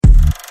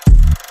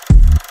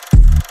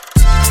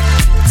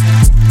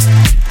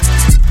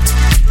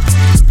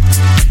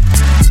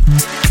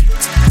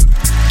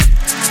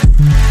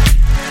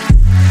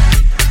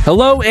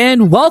Hello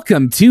and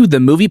welcome to the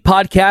movie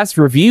podcast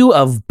review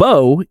of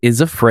Beau is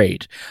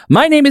Afraid.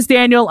 My name is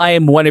Daniel. I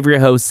am one of your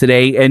hosts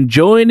today, and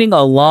joining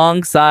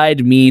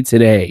alongside me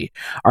today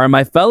are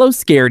my fellow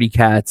scaredy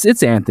cats.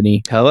 It's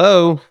Anthony.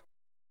 Hello.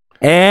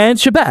 And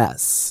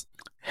Shabazz.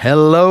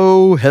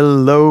 Hello.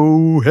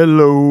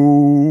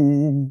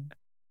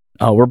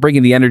 Oh, we're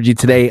bringing the energy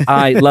today.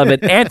 I love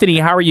it. Anthony,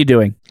 how are you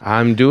doing?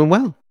 I'm doing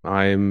well.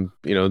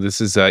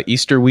 This is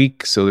Easter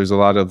week, so there's a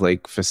lot of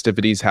like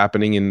festivities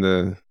happening in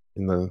the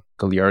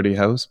Gagliardi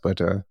house.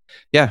 But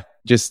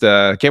just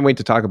can't wait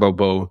to talk about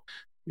Beau.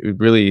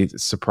 Really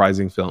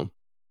surprising film.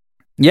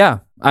 Yeah,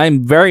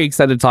 I'm very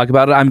excited to talk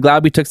about it. I'm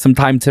glad we took some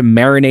time to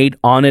marinate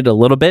on it a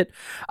little bit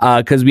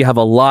because we have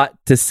a lot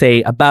to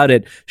say about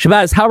it.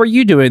 Shabazz, how are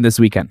you doing this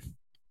weekend?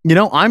 You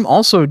know, I'm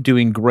also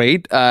doing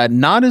great.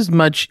 Not as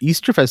much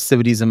Easter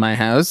festivities in my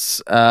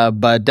house,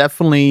 but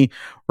definitely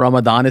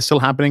Ramadan is still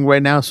happening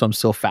right now, so I'm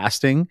still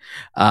fasting.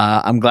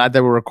 I'm glad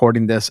that we're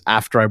recording this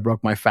after I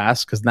broke my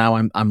fast because now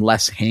I'm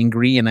less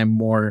hangry and I'm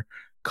more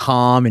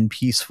calm and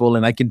peaceful,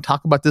 and I can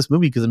talk about this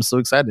movie because I'm so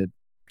excited.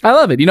 I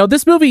love it. You know,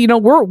 this movie,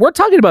 we're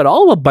talking about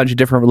a bunch of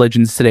different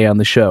religions today on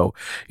the show.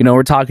 You know,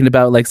 we're talking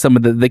about like some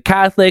of the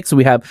Catholics,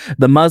 we have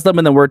the Muslim,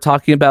 and then we're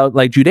talking about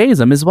like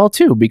Judaism as well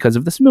too because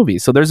of this movie.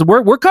 So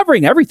we're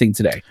covering everything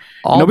today.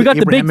 We got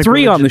the big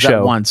three on the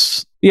show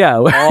once. Yeah.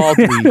 All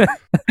three.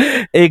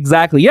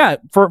 Exactly. Yeah.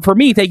 For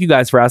me, thank you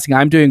guys for asking.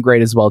 I'm doing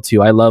great as well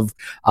too. I love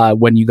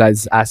when you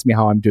guys ask me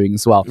how I'm doing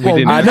as well. We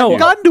haven't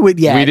gotten to it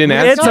yet. We didn't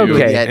ask you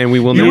okay. yet, and we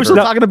will You never. were still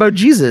talking about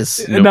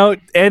Jesus. No,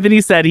 Anthony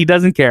said he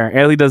doesn't care.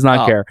 Anthony does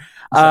not care.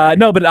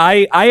 No, but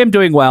I am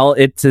doing well.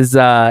 It's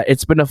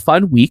been a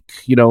fun week.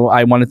 You know,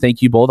 I want to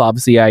thank you both.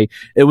 Obviously,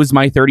 it was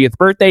my 30th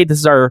birthday. This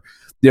is our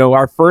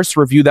first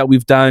review that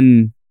we've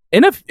done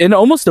in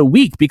almost a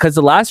week because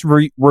the last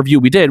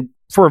review we did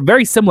for a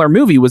very similar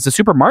movie was the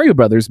Super Mario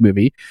Brothers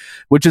movie,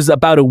 which is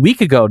about a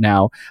week ago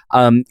now.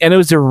 And it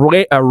was a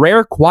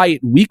rare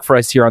quiet week for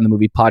us here on the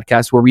movie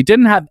podcast where we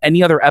didn't have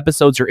any other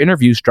episodes or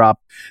interviews drop.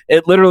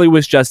 It literally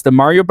was just the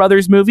Mario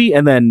Brothers movie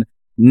and then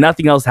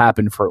nothing else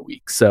happened for a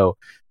week. So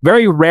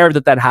very rare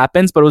that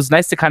happens, but it was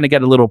nice to kind of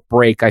get a little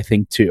break, I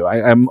think, too.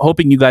 I'm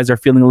hoping you guys are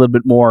feeling a little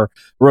bit more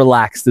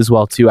relaxed as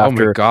well, too,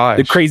 after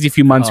the crazy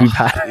few months we've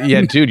had.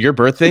 Yeah, dude, your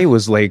birthday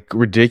was like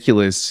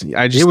ridiculous.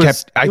 I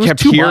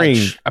kept hearing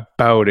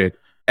about it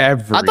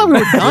every I thought we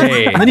were done.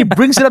 And then he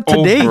brings it up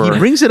today.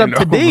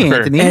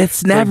 Anthony.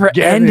 It's never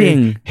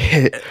ending.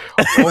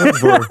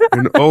 Over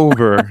and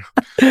over.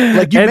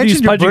 Like you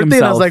Anthony's mentioned your birthday, himself.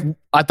 and I was like,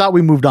 I thought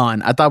we moved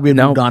on. I thought we had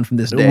moved on from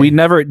this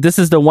day. This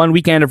is the 1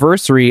 week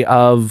anniversary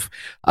of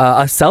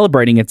us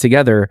celebrating it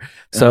together.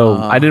 So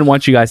I didn't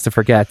want you guys to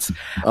forget.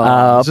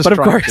 But of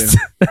course,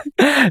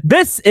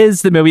 this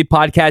is the movie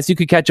podcast. You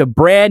could catch a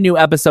brand new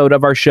episode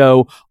of our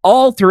show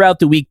all throughout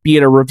the week, be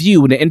it a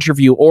review, an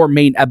interview, or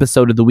main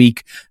episode of the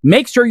week.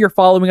 Make sure you're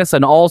following us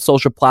on all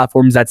social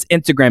platforms. That's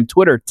Instagram,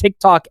 Twitter,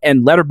 TikTok,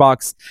 and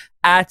Letterboxd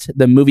at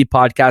the movie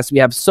podcast. We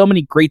have so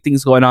many great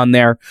things going on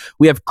there.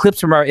 We have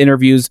clips from our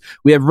interviews.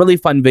 We have really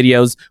fun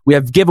videos. We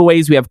have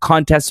giveaways. We have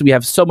contests. We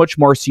have so much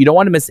more. So you don't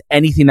want to miss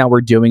anything that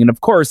we're doing. And of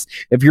course,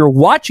 if you're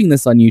watching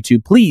this on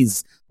YouTube,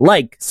 please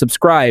like,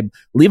 subscribe,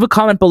 leave a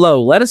comment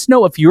below. Let us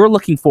know if you're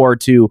looking forward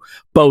to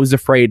Beau is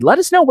Afraid. Let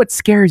us know what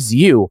scares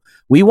you.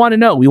 We want to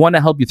know. We want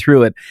to help you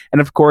through it.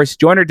 And of course,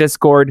 join our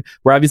Discord.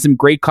 We're having some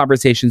great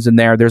conversations in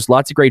there. There's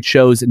lots of great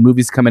shows and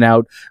movies coming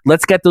out.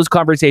 Let's get those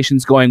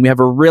conversations going. We have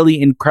a really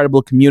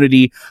incredible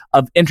community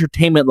of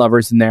entertainment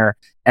lovers in there.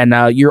 And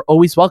you're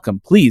always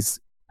welcome. Please.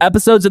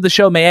 Episodes of the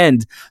show may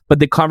end, but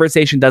the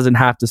conversation doesn't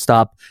have to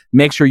stop.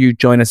 Make sure you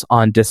join us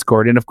on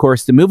Discord. And of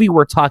course, the movie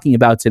we're talking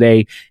about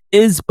today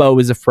is Beau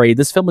is Afraid.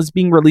 This film is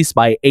being released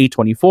by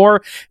A24.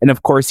 And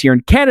of course, here in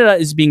Canada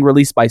is being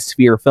released by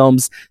Sphere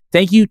Films.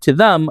 Thank you to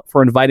them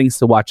for inviting us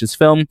to watch this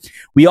film.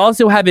 We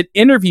also have an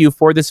interview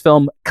for this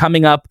film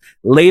coming up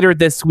later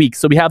this week.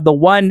 So we have the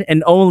one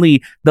and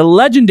only, the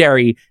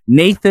legendary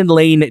Nathan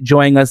Lane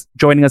joining us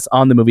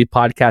on the movie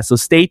podcast. So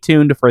stay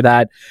tuned for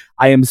that.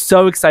 I am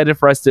so excited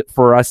for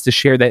us to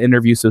share that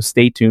interview. So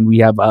stay tuned.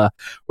 We're gonna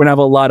have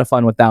a lot of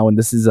fun with that one.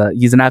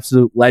 He's an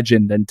absolute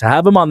legend, and to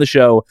have him on the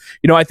show,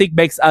 I think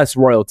makes us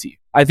royalty.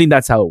 I think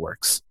that's how it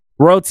works.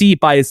 Royalty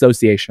by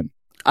association.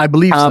 I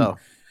believe so.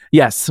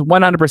 Yes,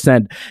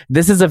 100%.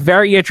 This is a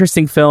very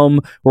interesting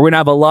film. We're going to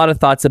have a lot of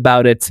thoughts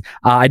about it.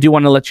 I do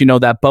want to let you know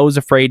that Beau is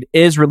Afraid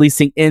is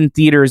releasing in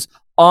theaters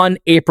on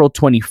April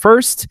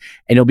 21st,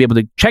 and you'll be able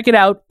to check it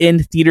out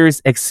in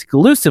theaters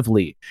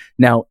exclusively.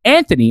 Now,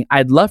 Anthony,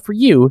 I'd love for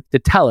you to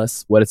tell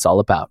us what it's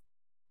all about.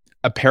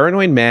 A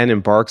paranoid man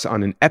embarks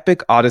on an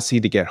epic odyssey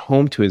to get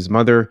home to his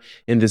mother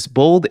in this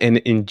bold and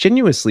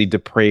ingenuously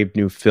depraved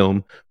new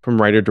film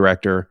from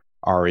writer-director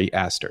Ari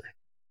Aster.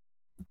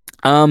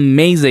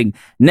 Amazing.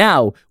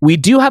 Now, we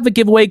do have a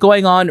giveaway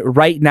going on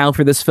right now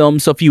for this film.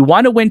 So if you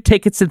want to win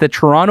tickets to the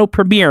Toronto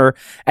premiere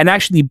and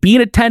actually be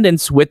in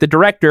attendance with the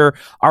director,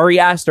 Ari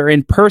Aster,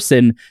 in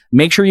person,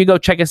 make sure you go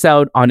check us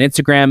out on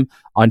Instagram,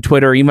 on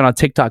Twitter, even on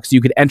TikTok, so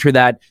you could enter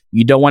that.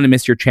 You don't want to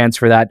miss your chance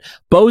for that.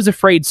 Beau's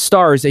Afraid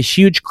stars a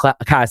huge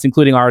cast,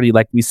 including already,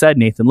 like we said,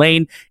 Nathan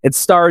Lane. It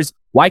stars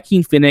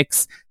Joaquin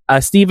Phoenix,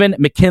 Stephen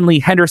McKinley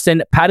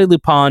Henderson, Patty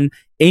Lupon,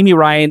 Amy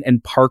Ryan,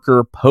 and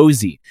Parker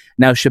Posey.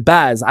 Now,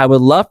 Shabazz, I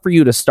would love for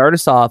you to start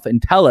us off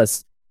and tell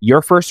us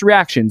your first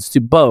reactions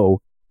to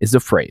Beau is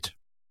Afraid.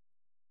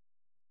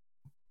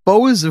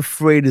 Beau is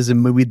Afraid is a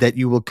movie that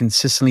you will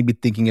consistently be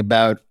thinking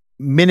about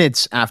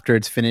minutes after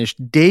it's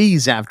finished,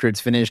 days after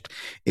it's finished.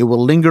 It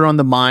will linger on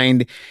the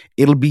mind.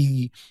 It'll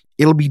be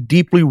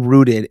deeply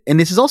rooted. And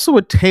this is also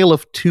a tale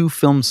of two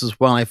films as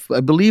well. I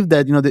believe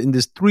that, in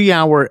this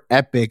 3-hour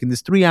epic, in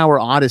this 3-hour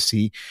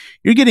odyssey,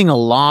 you're getting a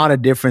lot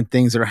of different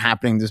things that are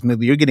happening in this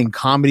movie. You're getting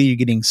comedy, you're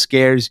getting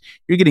scares,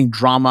 you're getting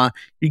drama,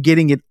 you're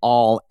getting it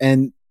all.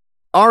 And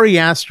Ari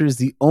Aster is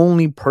the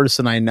only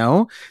person I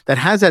know that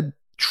has that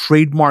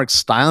trademark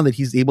style, that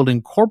he's able to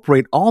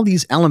incorporate all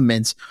these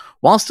elements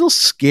while still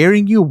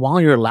scaring you while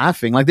you're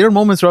laughing. Like, there are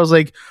moments where I was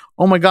like,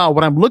 oh my God,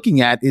 what I'm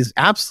looking at is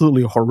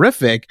absolutely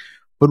horrific,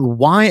 but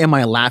why am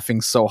I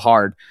laughing so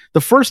hard?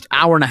 The first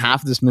hour and a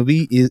half of this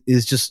movie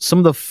is just some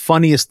of the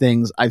funniest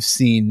things I've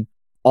seen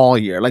all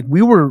year. Like,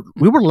 we were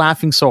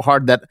laughing so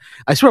hard that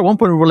I swear at one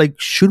point we were like,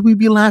 should we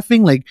be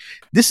laughing? Like,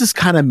 this is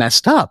kind of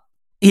messed up.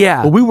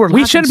 Yeah, but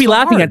we shouldn't be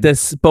laughing at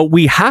this, but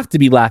we have to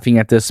be laughing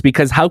at this,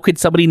 because how could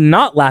somebody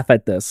not laugh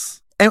at this?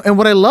 And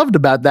what I loved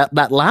about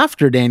that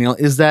laughter, Daniel,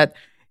 is that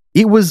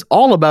it was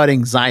all about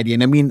anxiety.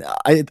 And I mean,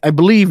 I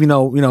believe,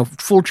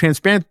 full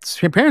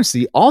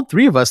transparency, all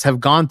three of us have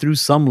gone through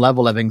some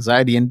level of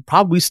anxiety and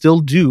probably still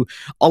do.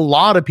 A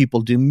lot of people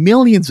do.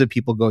 Millions of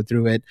people go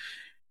through it.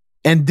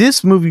 And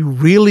this movie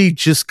really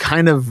just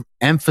kind of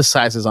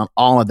emphasizes on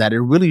all of that. It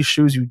really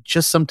shows you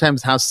just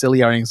sometimes how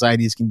silly our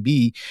anxieties can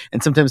be,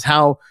 and sometimes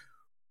how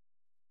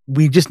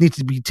we just need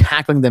to be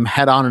tackling them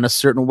head on in a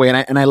certain way.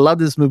 And I love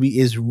this movie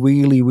is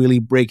really, really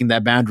breaking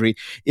that boundary.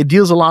 It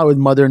deals a lot with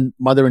mother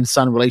and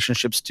son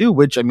relationships too,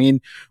 which, I mean,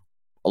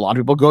 a lot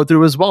of people go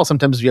through as well.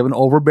 Sometimes you have an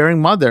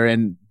overbearing mother,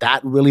 and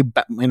that really,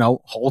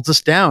 holds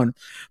us down.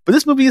 But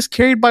this movie is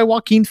carried by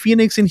Joaquin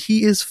Phoenix, and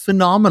he is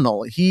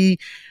phenomenal. He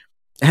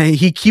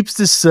keeps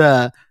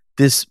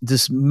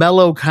this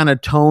mellow kind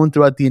of tone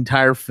throughout the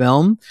entire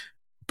film,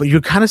 but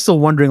you're kind of still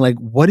wondering, like,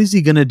 what is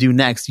he going to do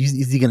next?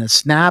 Is he going to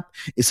snap?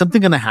 Is something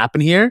going to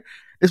happen here?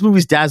 This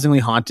movie's dazzlingly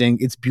haunting.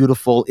 It's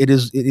beautiful. It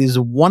is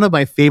one of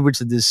my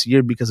favorites of this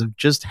year because of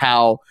just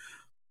how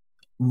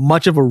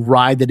much of a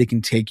ride that it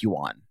can take you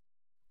on.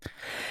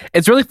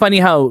 It's really funny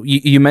how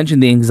you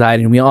mentioned the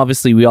anxiety, and we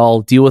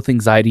all deal with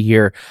anxiety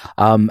here,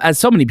 as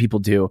so many people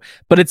do.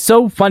 But it's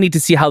so funny to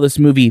see how this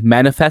movie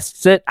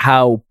manifests it,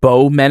 how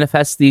Beau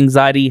manifests the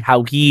anxiety,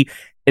 how he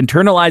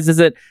internalizes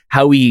it,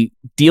 how he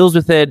deals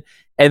with it,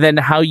 and then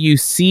how you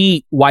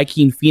see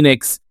Joaquin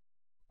Phoenix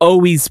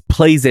always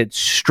plays it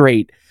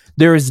straight.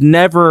 There is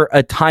never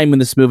a time in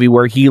this movie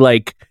where he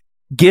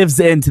gives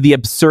in to the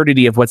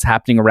absurdity of what's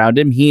happening around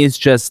him. He is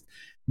just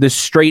the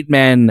straight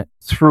man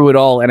through it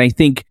all. And I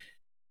think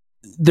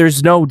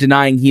there's no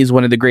denying he is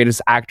one of the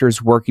greatest actors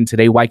working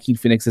today. Joaquin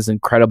Phoenix is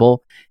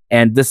incredible.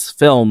 And this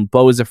film,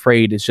 Beau is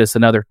Afraid, is just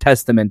another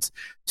testament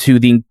to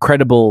the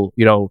incredible,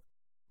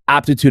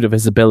 aptitude of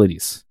his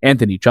abilities.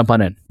 Anthony, jump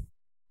on in.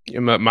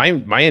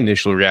 My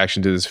initial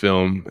reaction to this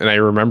film, and I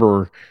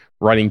remember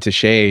running to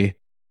Shay,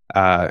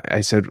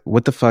 I said,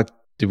 what the fuck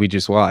did we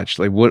just watch?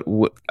 Like, what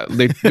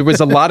there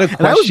was a lot of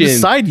questions. I was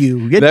beside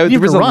you. There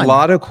was a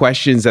lot of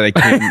questions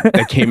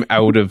that came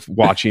out of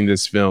watching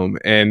this film.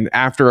 And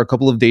after a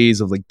couple of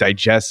days of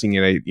digesting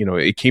it,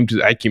 I came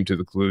to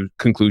the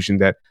conclusion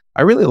that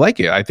I really like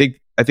it. I think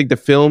the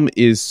film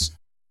is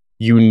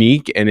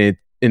unique in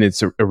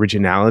its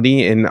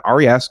originality. And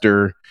Ari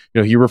Aster,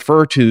 he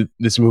referred to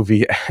this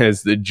movie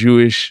as the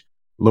Jewish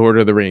Lord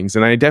of the Rings,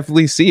 and I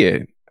definitely see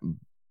it.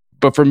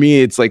 But for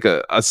me, it's like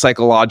a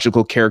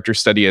psychological character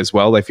study as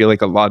well. I feel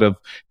like a lot of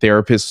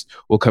therapists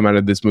will come out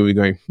of this movie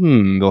going,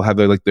 they'll have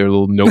their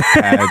little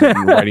notepad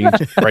and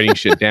writing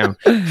shit down.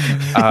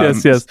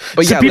 Yes.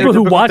 But so people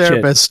who watch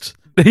it,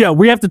 yeah,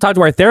 we have to talk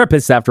to our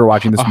therapists after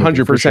watching this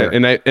movie. 100%. Sure.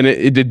 And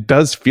it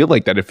does feel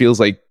like that. It feels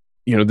like,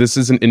 this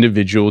is an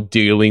individual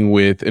dealing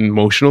with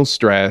emotional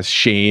stress,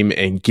 shame,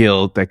 and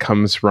guilt that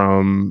comes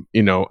from,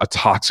 a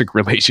toxic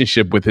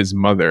relationship with his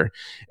mother.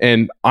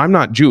 And I'm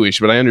not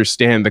Jewish, but I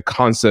understand the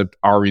concept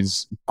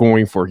Ari's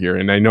going for here.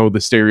 And I know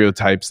the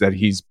stereotypes that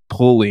he's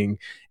pulling,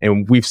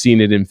 and we've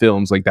seen it in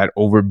films, like that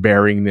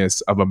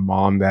overbearingness of a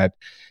mom that,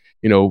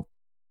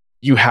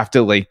 you have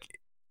to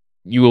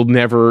you will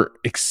never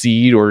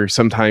exceed, or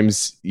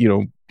sometimes,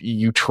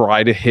 you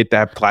try to hit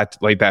that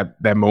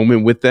that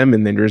moment with them,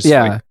 and then there's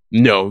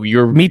no,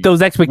 you're meet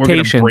those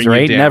expectations,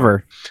 right?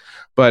 Never.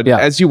 But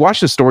as you watch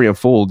the story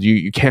unfold,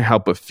 you can't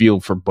help but feel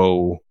for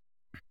Beau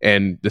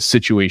and the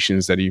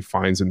situations that he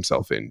finds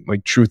himself in.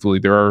 Truthfully,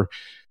 there are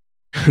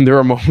there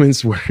are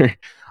moments where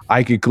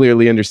I could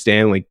clearly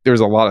understand, like, there's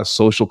a lot of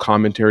social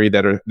commentary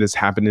that's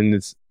happened in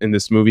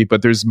this movie,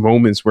 but there's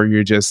moments where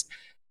you're just,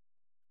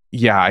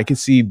 yeah, I can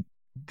see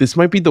this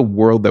might be the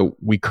world that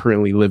we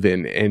currently live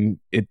in, and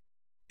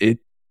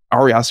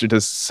Ari Aster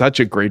does such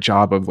a great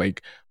job of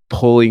like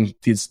pulling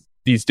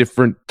these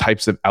different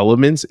types of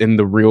elements in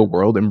the real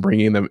world and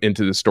bringing them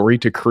into the story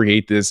to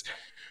create this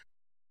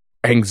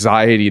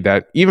anxiety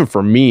that even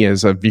for me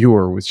as a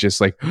viewer was just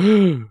like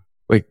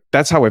like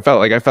that's how I felt.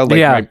 Like I felt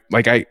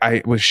like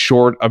I was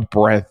short of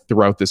breath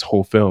throughout this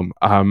whole film.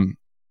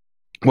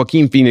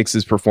 Joaquin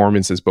Phoenix's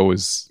performance as Beau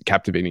is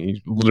captivating. You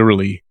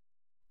literally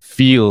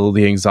feel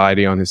the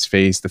anxiety on his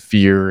face, the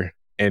fear,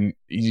 and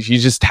he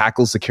just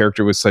tackles the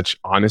character with such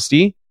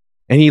honesty.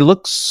 And he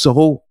looks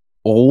so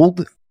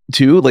old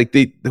too. Like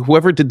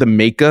whoever did the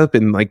makeup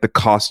and like the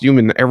costume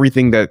and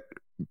everything that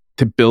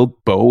to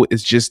build Beau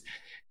is just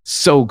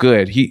so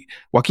good.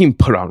 Joaquin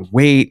put on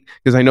weight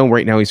because I know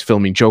right now he's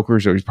filming Joker,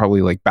 so he's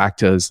probably like back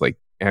to his like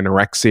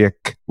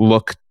anorexic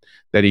look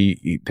that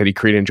he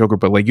created in Joker.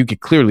 But like you could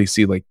clearly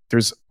see like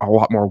there's a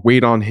lot more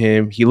weight on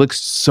him. He looks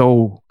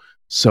so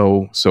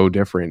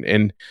different.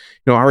 And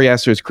you know, Ari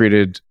Aster has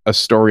created a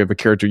story of a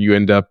character you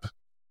end up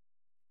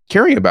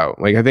caring about.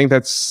 Like I think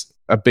that's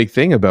a big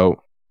thing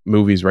about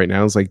movies right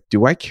now is like,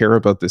 do I care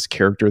about this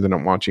character that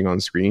I'm watching on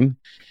screen?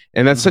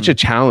 And that's such a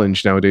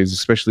challenge nowadays,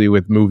 especially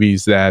with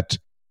movies that,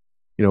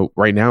 you know,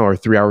 right now are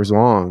 3 hours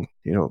long.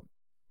 You know,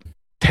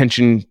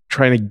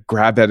 trying to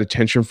grab that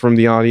attention from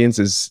the audience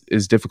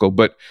is difficult.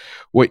 But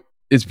what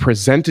is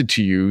presented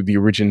to you, the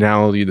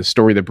originality, the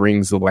story that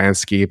brings the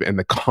landscape and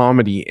the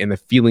comedy and the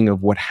feeling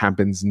of what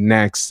happens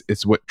next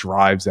is what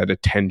drives that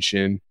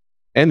attention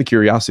and the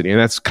curiosity. And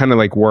that's kind of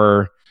like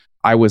where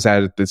I was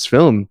at this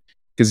film.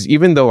 Because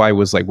even though I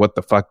was like, what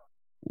the fuck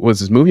was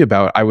this movie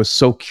about? I was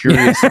so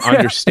curious to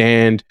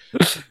understand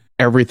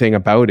everything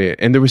about it.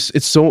 And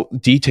it's so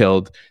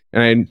detailed.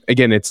 And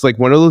again, it's like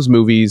one of those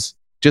movies,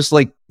 just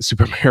like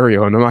Super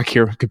Mario. And I'm not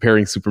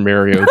comparing Super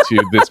Mario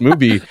to this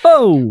movie.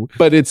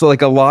 But it's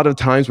like a lot of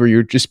times where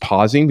you're just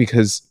pausing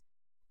because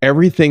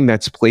everything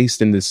that's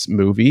placed in this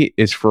movie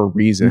is for a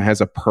reason. It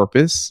has a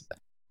purpose.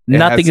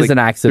 Nothing is an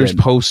accident.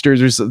 There's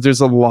posters.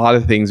 There's a lot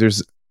of things.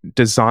 There's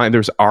design,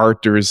 there's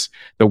art, there's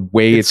the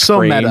way it's so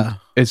framed.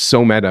 Meta. It's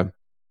so meta.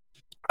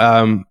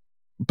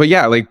 But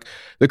yeah, like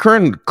the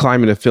current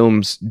climate of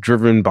films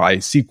driven by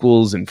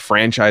sequels and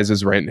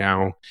franchises right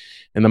now,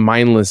 and the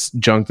mindless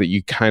junk that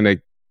you kind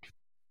of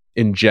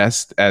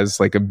ingest as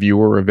like a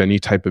viewer of any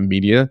type of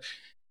media,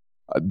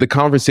 the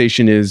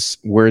conversation is,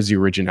 where's the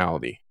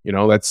originality? You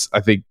know, I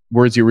think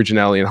where's the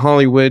originality in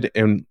Hollywood?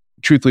 And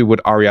truthfully,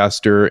 what Ari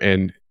Aster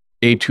and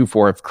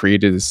A24 have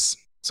created is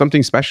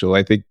something special.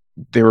 I think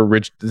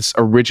this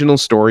original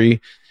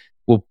story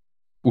will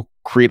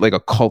create like a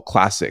cult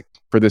classic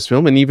for this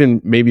film, and even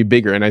maybe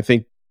bigger. And I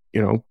think,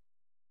 you know,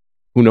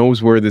 who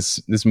knows where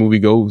this movie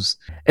goes.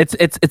 It's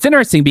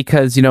interesting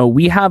because, you know,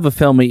 we have a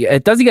film,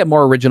 it doesn't get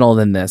more original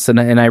than this, and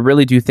I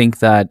really do think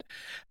that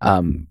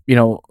you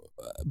know,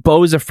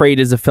 Beau is Afraid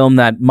is a film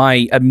that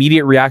my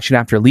immediate reaction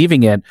after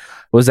leaving it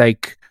was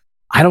like,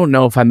 I don't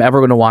know if I'm ever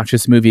going to watch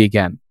this movie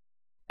again.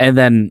 And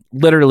then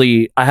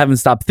literally I haven't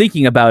stopped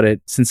thinking about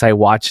it since I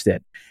watched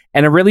it.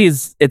 And it really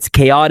is, it's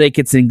chaotic,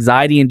 it's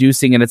anxiety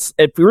inducing, and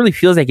it really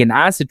feels like an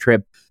acid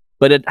trip,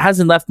 but it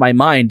hasn't left my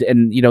mind.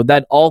 And, you know,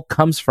 that all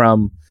comes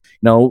from,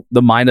 you know,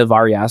 the mind of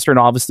Ari Aster and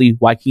obviously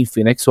Joaquin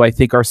Phoenix, who I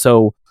think are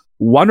so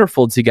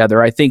wonderful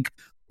together. I think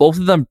both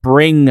of them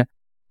bring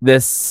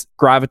this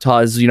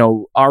gravitas, you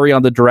know, Ari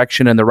on the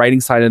direction and the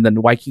writing side, and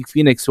then Joaquin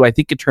Phoenix, who I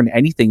think could turn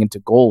anything into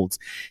gold.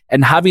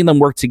 And having them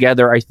work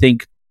together, I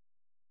think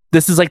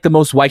this is like the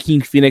most Joaquin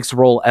Phoenix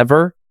role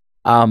ever.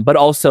 But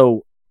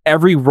also,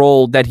 every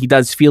role that he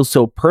does feels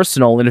so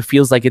personal, and it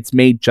feels like it's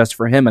made just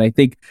for him. And I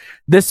think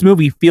this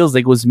movie feels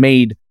like it was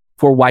made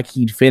for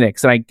Joaquin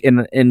Phoenix.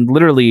 And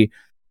literally,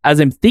 as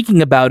I'm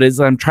thinking about it,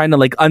 as I'm trying to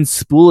like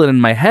unspool it in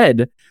my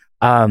head,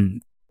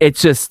 it's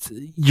just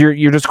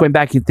you're just going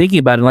back and thinking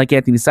about it. And like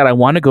Anthony said, I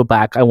want to go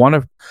back. I want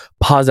to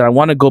pause it. I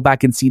want to go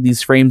back and see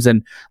these frames.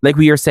 And like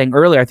we were saying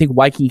earlier, I think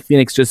Joaquin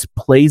Phoenix just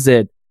plays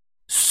it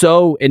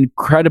so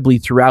incredibly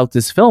throughout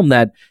this film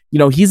that, you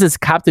know, he's as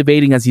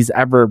captivating as he's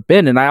ever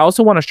been. And I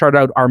also want to shout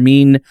out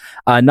Armin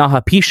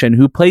Nahapishin,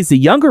 who plays the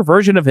younger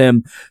version of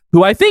him,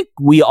 who I think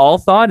we all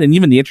thought, and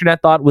even the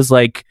internet thought, was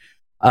like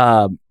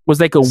a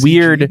CG?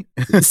 Weird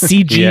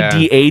CG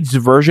de-aged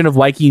version of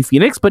Joaquin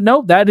Phoenix. But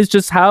no, that is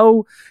just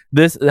how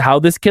this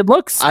kid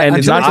looks. And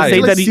it's not to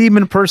say that see him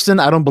in person,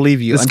 I don't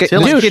believe you.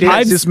 Until I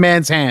shakes this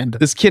man's hand.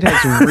 This kid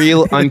has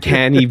real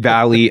uncanny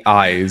valley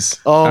eyes.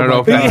 I don't know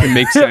if that can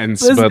make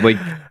sense, but like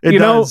it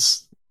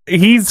does. Know,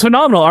 he's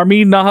phenomenal.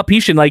 Armin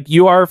Nahapishin, like,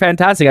 you are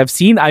fantastic. I've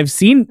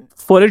seen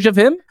footage of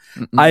him.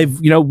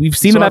 We've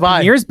seen him at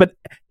premieres, but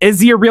is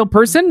he a real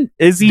person?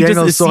 Is he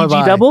just a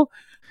CG double?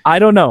 I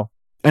don't know.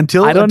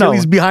 Until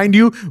he's behind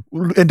you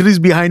in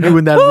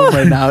that room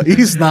right now.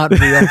 He's not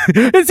real.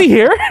 Is he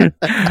here?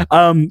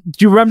 Do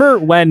you remember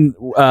when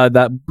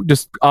that,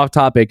 just off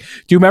topic,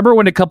 do you remember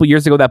when a couple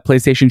years ago that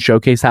PlayStation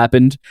Showcase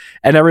happened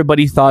and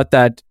everybody thought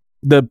that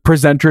the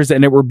presenters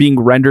in it were being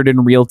rendered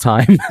in real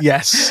time?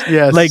 Yes.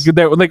 Like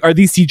they're like, are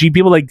these CG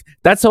people? Like,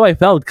 that's how I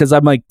felt, because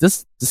I'm like,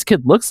 this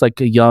kid looks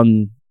like a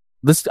young.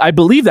 I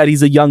believe that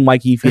he's a young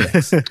Mikey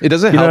Phoenix. It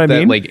doesn't help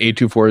that like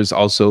A24 is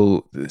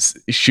also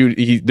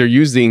they're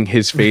using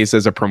his face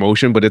as a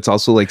promotion, but it's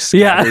also like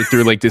scattered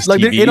through like this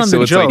like TV. they're in on so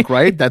the it's joke, like,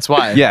 right? That's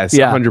why. Yes,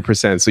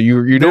 100%. So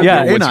you don't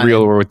know what's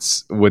real or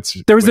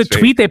what's. There was a fake.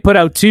 tweet they put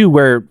out too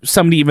where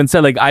somebody even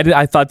said like,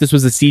 I thought this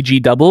was a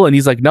CG double, and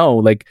he's like, no,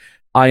 like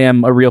I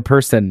am a real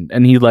person,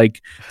 and he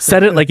like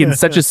said it like in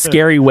such a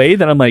scary way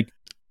that I'm like,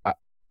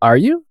 are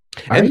you?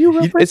 And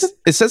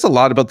it says a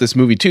lot about this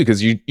movie too,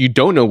 because you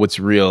don't know what's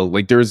real.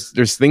 Like there's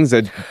things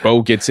that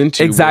Beau gets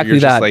into exactly where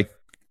you're that. just like,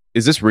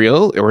 is this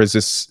real or is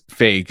this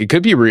fake? It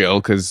could be real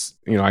because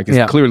I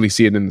can clearly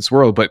see it in this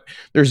world, but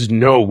there's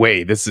no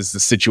way this is the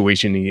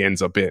situation he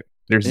ends up in.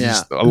 There's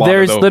just a lot.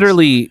 There's of those.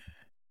 Literally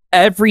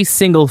every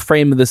single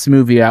frame of this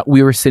movie,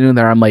 we were sitting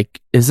there. I'm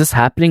like, is this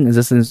happening? Is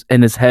this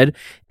in his head?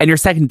 And you're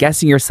second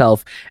guessing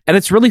yourself. And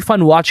it's really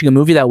fun watching a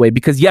movie that way,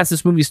 because yes,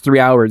 this movie's 3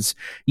 hours.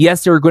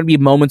 Yes, there are going to be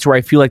moments where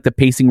I feel like the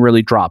pacing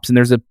really drops. And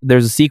there's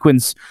a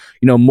sequence,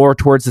 more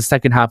towards the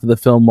second half of the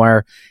film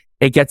where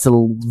it gets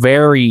a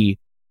very,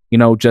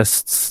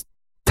 just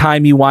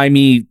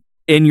timey-wimey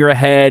in your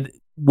head.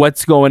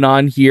 What's going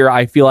on here?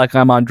 I feel like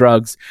I'm on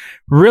drugs.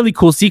 Really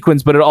cool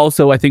sequence, but it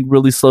also, I think,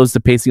 really slows the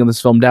pacing of this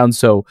film down.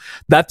 So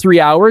that 3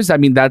 hours, I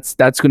mean, that's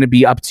going to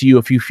be up to you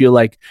if you feel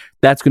like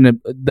if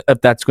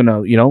that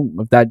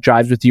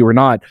jives with you or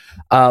not.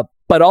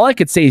 But all I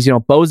could say is,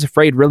 Beau's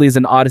Afraid really is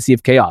an odyssey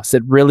of chaos.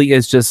 It really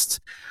is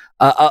just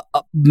a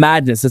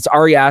madness. It's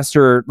Ari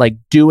Aster like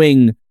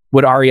doing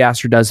what Ari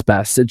Aster does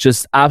best. It's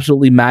just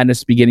absolutely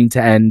madness beginning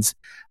to end.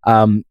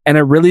 And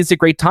it really is a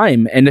great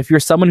time. And if you're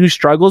someone who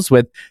struggles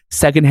with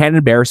secondhand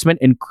embarrassment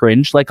and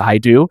cringe like I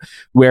do,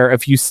 where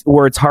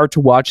it's hard to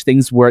watch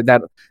things where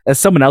that as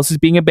someone else is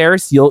being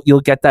embarrassed,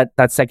 you'll get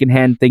that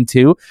secondhand thing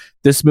too.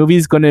 This movie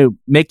is going to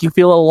make you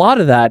feel a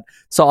lot of that.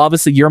 So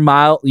obviously your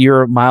miles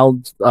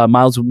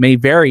may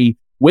vary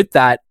with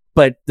that,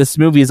 but this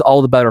movie is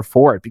all the better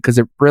for it, because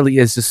it really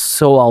is just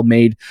so well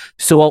made,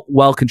 so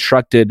well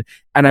constructed.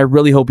 And I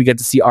really hope we get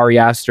to see Ari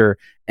Aster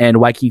and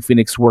Joaquin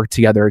Phoenix work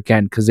together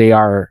again, because they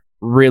are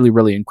really,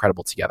 really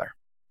incredible together.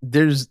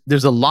 There's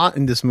a lot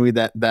in this movie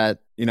that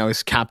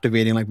is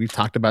captivating, like we've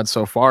talked about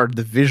so far.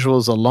 The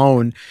visuals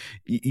alone,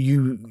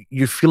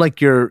 you feel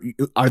like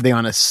are they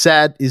on a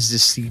set? Is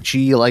this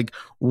CG? Like,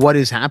 what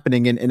is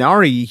happening? And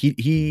Ari,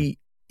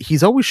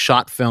 he's always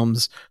shot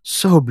films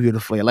so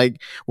beautifully.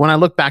 Like when I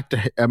look back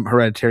to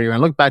Hereditary, when I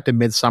look back to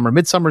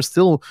Midsommar is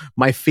still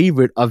my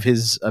favorite of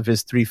his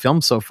 3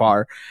 films so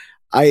far.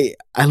 I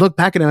look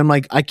back at it and I'm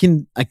like, I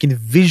can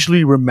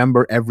visually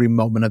remember every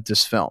moment of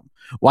this film.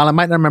 While I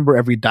might not remember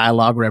every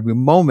dialogue or every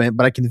moment,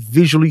 but I can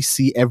visually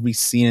see every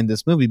scene in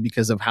this movie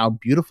because of how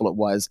beautiful it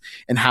was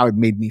and how it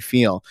made me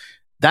feel.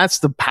 That's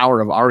the power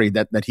of Ari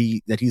that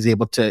he's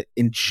able to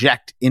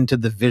inject into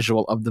the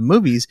visual of the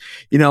movies.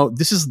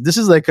 This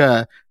is like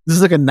a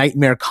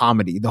nightmare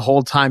comedy. The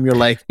whole time you're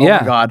like, oh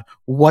my God,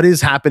 what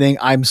is happening?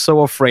 I'm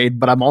so afraid,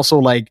 but I'm also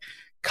like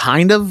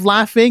kind of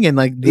laughing and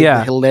like the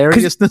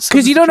hilariousness,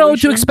 because you don't know what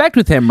to expect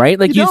with him, right?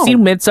 Like you've seen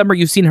Midsommar,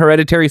 you've seen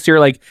Hereditary, so you're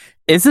like,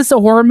 is this a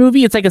horror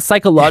movie? It's like a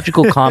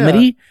psychological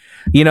comedy.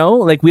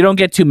 Like we don't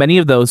get too many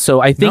of those.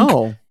 So I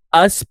think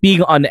us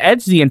being on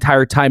edge the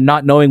entire time,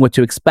 not knowing what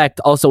to expect,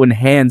 also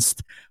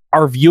enhanced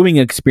our viewing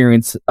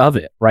experience of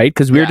it, right?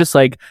 Because we were just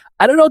like,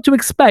 I don't know what to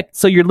expect.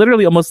 So you're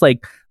literally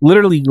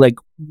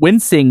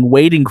wincing,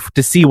 waiting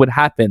to see what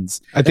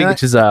happens. I think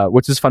which is a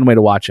fun way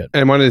to watch it.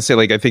 And I wanted to say,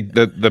 like, I think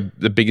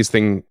the biggest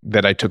thing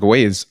that I took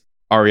away is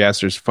Ari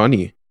Aster's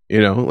funny.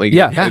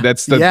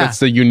 That's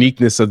the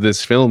uniqueness of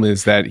this film,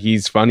 is that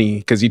he's funny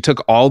because he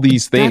took all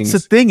these things.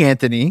 That's the thing,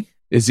 Anthony.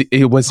 Was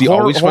he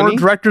always funny? Horror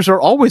directors are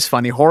always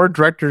funny. Horror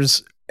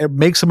directors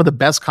make some of the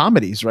best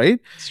comedies, right?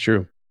 It's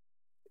true.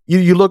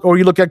 You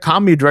look at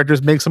comedy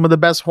directors make some of the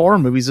best horror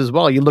movies as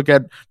well. You look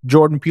at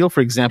Jordan Peele,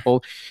 for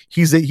example.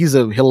 He's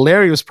a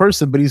hilarious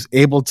person, but he's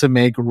able to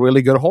make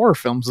really good horror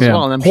films as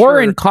well. And horror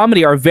and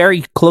comedy are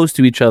very close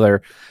to each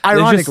other.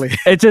 Ironically,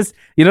 it's just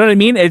you know what I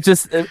mean.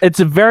 It's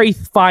a very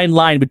fine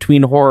line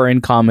between horror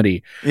and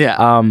comedy.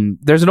 Yeah.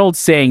 There's an old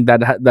saying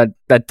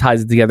that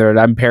ties it together,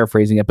 and I'm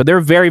paraphrasing it, but they're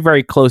very,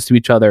 very close to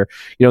each other.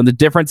 The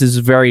difference is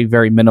very,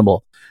 very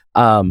minimal.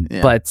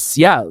 But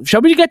yeah,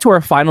 shall we get to our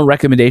final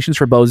recommendations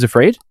for Beau's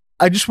Afraid?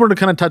 I just wanted to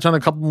kind of touch on a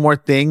couple more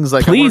things.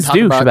 Like, please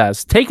do,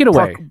 Shabazz. Take it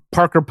away.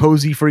 Parker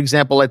Posey, for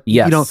example.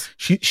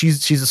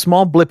 She's a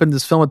small blip in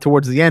this film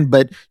towards the end,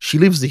 but she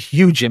leaves a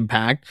huge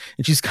impact,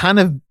 and she's kind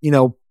of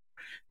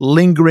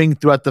lingering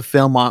throughout the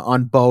film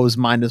on Beau's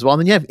mind as well.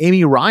 And then you have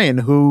Amy Ryan,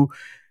 who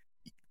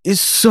is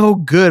so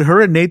good.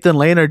 Her and Nathan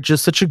Lane are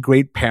just such a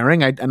great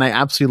pairing. I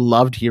absolutely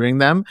loved hearing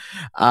them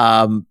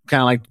kind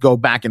of like go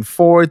back and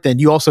forth. And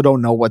you also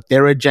don't know what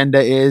their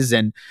agenda is.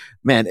 And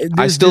man,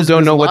 I still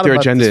don't know what their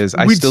agenda is.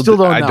 I still don't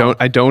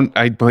know.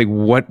 I like,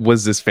 what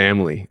was this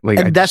family? Like,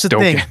 and I that's just the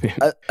don't thing.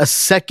 get it. A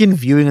second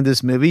viewing of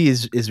this movie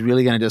is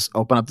really going to just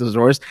open up those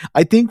doors.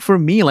 I think for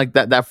me, like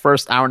that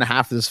first hour and a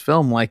half of this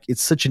film, like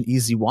it's such an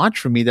easy watch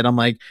for me that I'm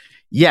like,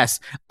 yes,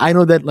 I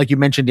know that, like you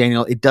mentioned,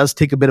 Daniel, it does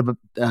take a bit of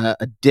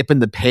a dip in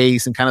the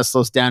pace and kind of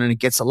slows down, and it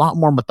gets a lot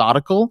more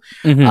methodical.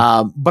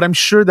 But I'm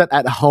sure that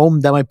at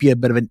home, that might be a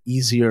bit of an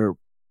easier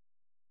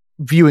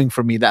viewing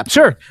for me.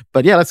 Sure.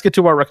 But yeah, let's get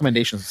to our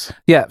recommendations.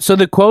 Yeah. So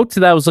the quote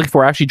that I was looking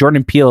for, actually,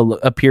 Jordan Peele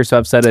appears to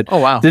have said it. Oh,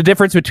 wow. The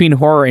difference between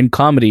horror and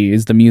comedy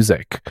is the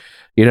music.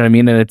 You know what I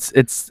mean?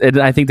 And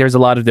I think there's a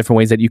lot of different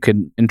ways that you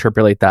can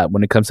interpolate that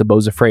when it comes to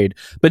Beau's Afraid.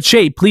 But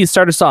Shay, please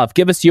start us off.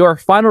 Give us your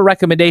final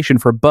recommendation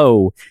for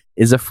Beau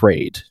is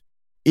Afraid.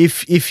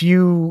 If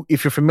you're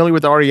familiar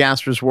with Ari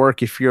Aster's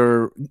work, if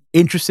you're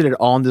interested at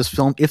all in this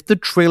film, if the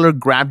trailer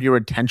grabbed your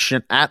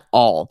attention at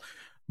all,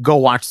 go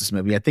watch this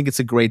movie. I think it's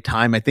a great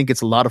time. I think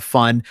it's a lot of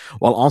fun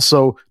while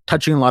also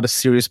touching a lot of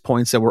serious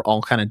points that we're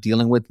all kind of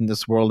dealing with in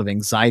this world of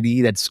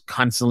anxiety that's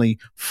constantly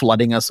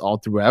flooding us all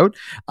throughout.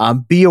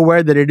 Be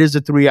aware that it is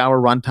a 3-hour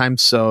runtime.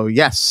 So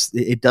yes,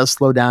 it does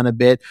slow down a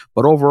bit,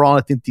 but overall,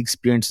 I think the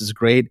experience is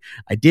great.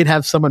 I did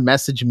have someone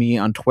message me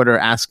on Twitter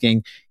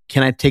asking,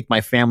 can I take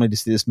my family to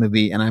see this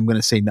movie? And I'm going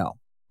to say no.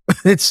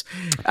 I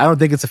don't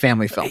think it's a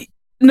family film.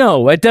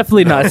 No,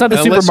 definitely not. It's not a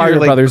Super Mario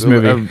Brothers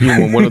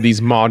movie. One of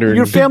these modern.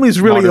 Your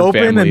family's really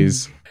open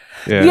families.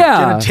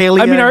 Yeah.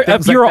 I mean,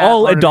 if you're like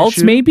all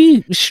adults,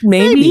 maybe.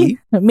 I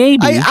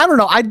don't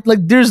know. I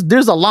like.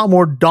 There's a lot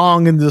more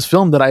dong in this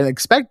film that I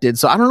expected.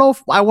 So I don't know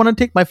if I want to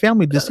take my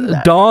family to see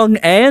that. Dong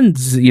and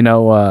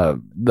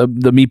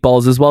the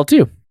meatballs as well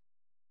too.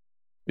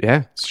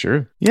 Yeah, it's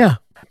true. Yeah,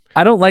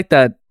 I don't like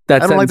that.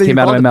 That sentence came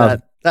out of my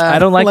mouth. I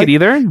don't like it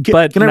either,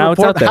 but now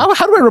it's out there.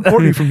 How do I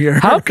report you from here?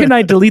 How can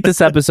I delete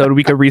this episode?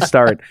 We could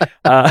restart.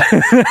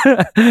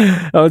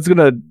 It's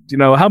gonna,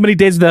 how many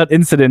days without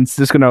incidents?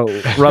 Just gonna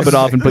rub it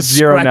off and put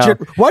 0 now.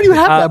 Why do you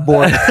have that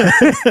board?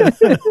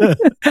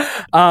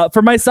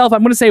 For myself,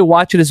 I'm gonna say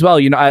watch it as well.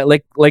 I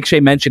like Shay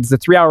mentioned, it's a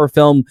 3-hour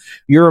film.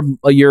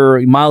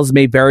 Your miles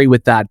may vary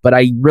with that, but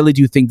I really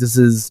do think this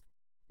is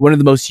one of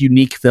the most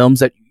unique films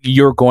that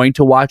you're going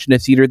to watch in a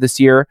theater this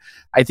year.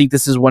 I think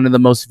this is one of the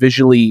most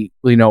visually,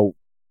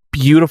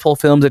 beautiful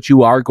films that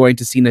you are going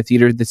to see in a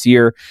theater this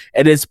year.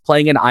 It is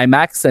playing in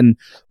IMAX, and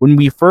when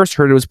we first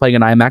heard it was playing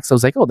in IMAX, I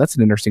was like, oh, that's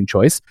an interesting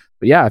choice.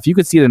 But yeah, if you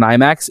could see it in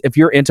IMAX, if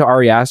you're into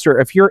Ari Aster,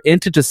 if you're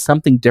into just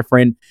something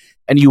different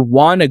and you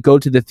want to go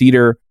to the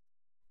theater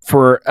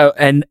for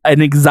an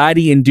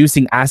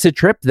anxiety-inducing acid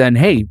trip, then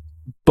hey,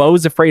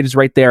 Beau's Afraid is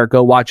right there.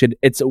 Go watch it.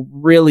 It's a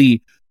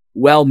really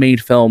well-made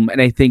film,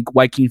 and I think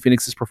Joaquin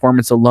Phoenix's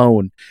performance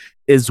alone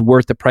is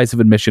worth the price of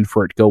admission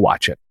for it. Go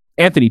watch it.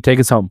 Anthony, take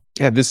us home.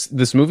 Yeah,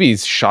 this movie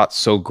is shot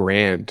so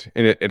grand,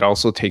 and it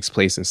also takes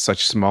place in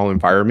such small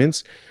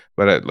environments.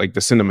 But like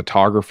the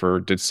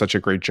cinematographer did such a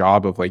great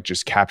job of like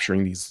just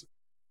capturing these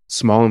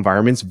small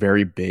environments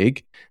very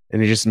big,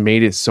 and it just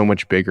made it so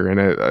much bigger.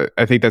 And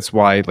I think that's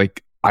why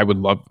like I would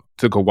love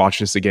to go watch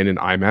this again in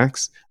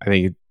IMAX. I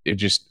think it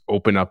just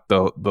opened up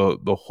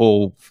the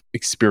whole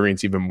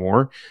experience even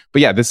more.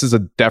 But yeah, this is a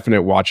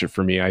definite watch it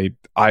for me.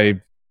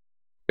 I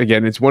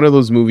again, it's one of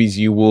those movies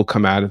you will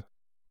come out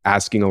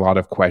asking a lot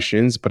of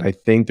questions, but I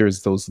think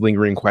there's those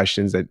lingering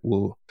questions that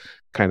will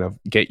kind of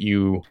get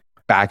you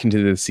back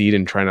into the seat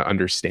and trying to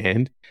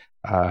understand.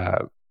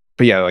 But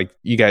yeah, like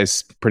you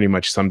guys pretty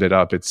much summed it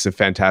up. It's a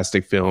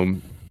fantastic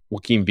film.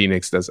 Joaquin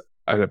Phoenix does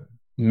an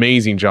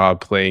amazing job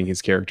playing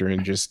his character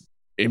and just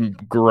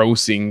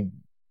engrossing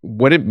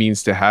what it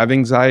means to have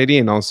anxiety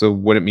and also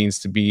what it means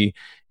to be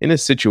in a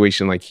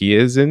situation like he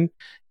is in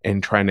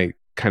and trying to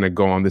kind of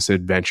go on this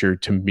adventure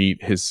to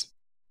meet his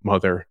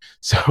mother.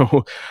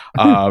 So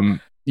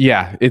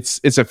yeah,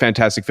 it's a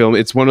fantastic film.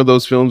 It's one of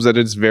those films that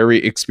is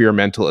very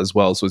experimental as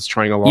well, so it's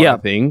trying a lot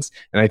of things,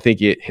 and I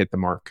think it hit the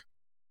mark.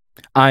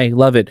 I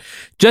love it.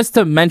 Just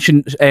to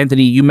mention,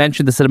 Anthony, you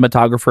mentioned the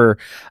cinematographer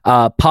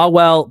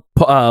Paweł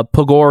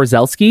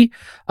Pogorzelski,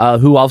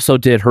 who also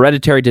did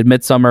Hereditary, did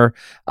Midsommar,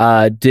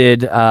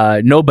 did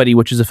Nobody,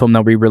 which is a film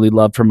that we really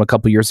loved from a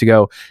couple years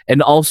ago,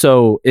 and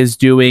also is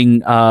doing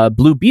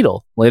Blue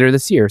Beetle later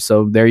this year.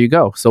 So there you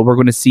go. So we're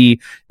going to see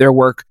their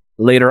work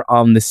later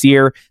on this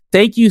year.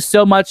 Thank you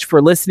so much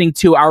for listening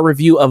to our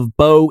review of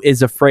Beau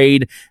is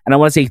Afraid. And I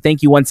want to say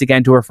thank you once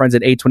again to our friends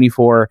at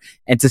A24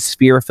 and to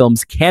Sphere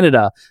Films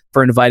Canada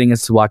for inviting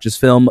us to watch this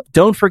film.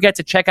 Don't forget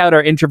to check out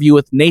our interview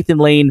with Nathan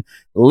Lane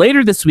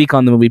later this week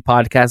on the Movie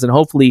Podcast. And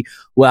hopefully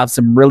we'll have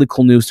some really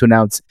cool news to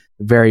announce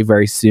very,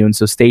 very soon.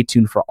 So stay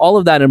tuned for all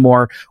of that and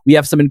more. We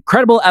have some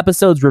incredible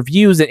episodes,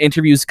 reviews, and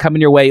interviews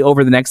coming your way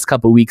over the next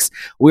couple of weeks.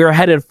 We are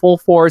headed full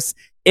force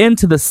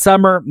into the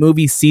summer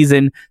movie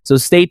season. So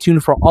stay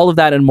tuned for all of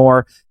that and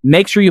more.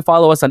 Make sure you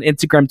follow us on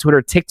Instagram, Twitter,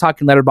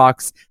 TikTok, and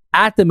Letterboxd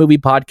at The Movie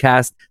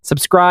Podcast.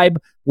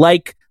 Subscribe,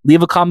 like,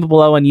 leave a comment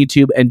below on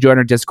YouTube and join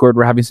our Discord.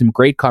 We're having some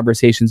great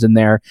conversations in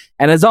there.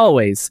 And as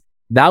always,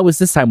 that was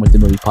This Time with the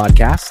Movie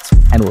Podcast,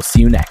 and we'll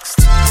see you next.